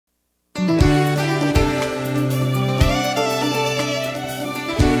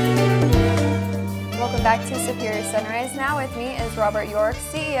to Superior Sunrise. Now with me is Robert York,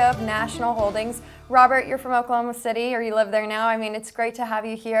 CEO of National Holdings. Robert, you're from Oklahoma City, or you live there now. I mean, it's great to have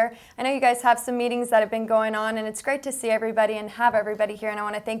you here. I know you guys have some meetings that have been going on, and it's great to see everybody and have everybody here, and I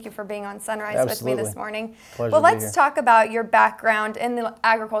want to thank you for being on Sunrise Absolutely. with me this morning. Pleasure well, to be let's here. talk about your background in the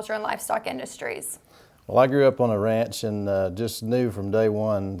agriculture and livestock industries. Well, I grew up on a ranch and just knew from day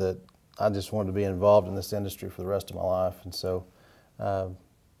one that I just wanted to be involved in this industry for the rest of my life. And so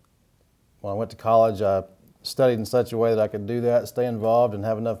when I went to college, I studied in such a way that I could do that, stay involved, and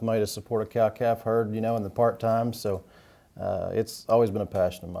have enough money to support a cow-calf herd, you know, in the part-time. So it's always been a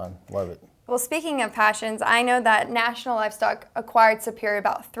passion of mine. Love it. Well, speaking of passions, I know that National Livestock acquired Superior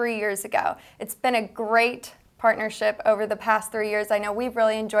about 3 years ago. It's been a great partnership over the past 3 years. I know we've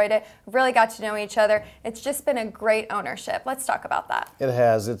really enjoyed it. We've really got to know each other. It's just been a great ownership. Let's talk about that. It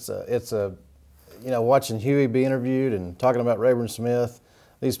has. It's a you know, watching Huey be interviewed and talking about Rayburn Smith,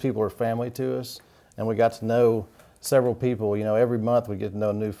 these people are family to us, and we got to know several people. You know, every month we get to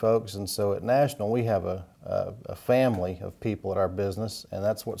know new folks, and so at National we have a family of people at our business, and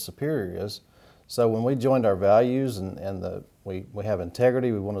that's what Superior is. So when we joined our values and we have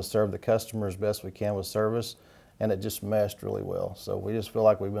integrity, we want to serve the customer as best we can with service, and it just meshed really well. So we just feel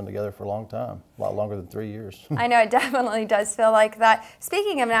like we've been together for a long time, a lot longer than 3 years. I know, it definitely does feel like that.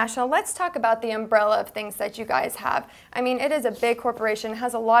 Speaking of National, let's talk about the umbrella of things that you guys have. I mean, it is a big corporation,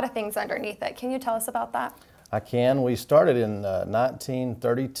 has a lot of things underneath it. Can you tell us about that? I can. We started in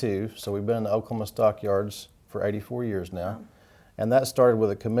 1932, so we've been in the Oklahoma stockyards for 84 years now. Wow. And that started with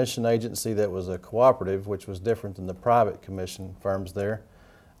a commission agency that was a cooperative, which was different than the private commission firms there.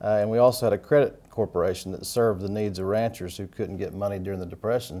 And we also had a credit corporation that served the needs of ranchers who couldn't get money during the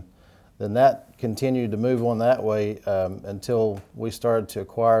Depression. Then that continued to move on that way until we started to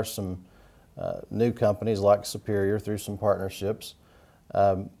acquire some new companies like Superior through some partnerships.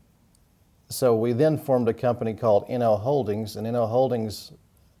 So we then formed a company called NL Holdings, and NL Holdings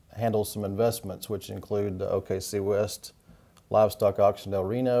handles some investments which include the OKC West Livestock Auction Del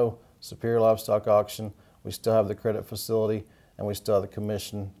Reno, Superior Livestock Auction. We still have the credit facility, and we still have the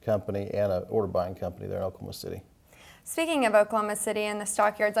commission company and an order buying company there in Oklahoma City. Speaking of Oklahoma City and the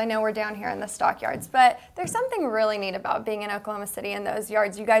stockyards, I know we're down here in the stockyards, but there's something really neat about being in Oklahoma City in those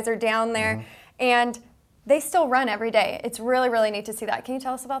yards. You guys are down there, and they still run every day. It's really, really neat to see that. Can you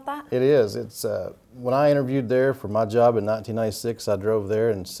tell us about that? It is. It's when I interviewed there for my job in 1996, I drove there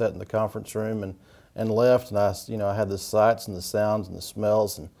and sat in the conference room and left, and I had the sights and the sounds and the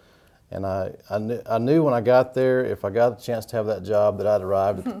smells, and I knew when I got there, if I got a chance to have that job, that I'd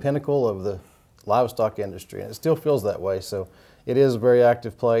arrived at the pinnacle of the livestock industry, and it still feels that way. So it is a very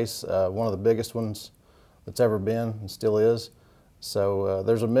active place, one of the biggest ones that's ever been and still is. So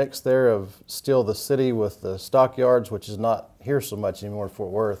there's a mix there of still the city with the stockyards, which is not here so much anymore in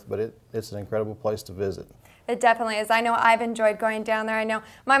Fort Worth, but it's an incredible place to visit. It definitely is. I know I've enjoyed going down there. I know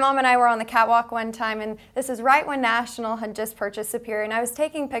my mom and I were on the catwalk one time, and this is right when National had just purchased Superior, and I was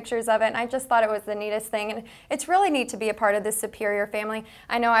taking pictures of it, and I just thought it was the neatest thing, and it's really neat to be a part of this Superior family.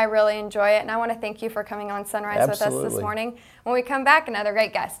 I know I really enjoy it, and I want to thank you for coming on Sunrise with us this morning. When we come back, another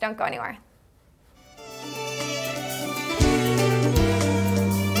great guest. Don't go anywhere.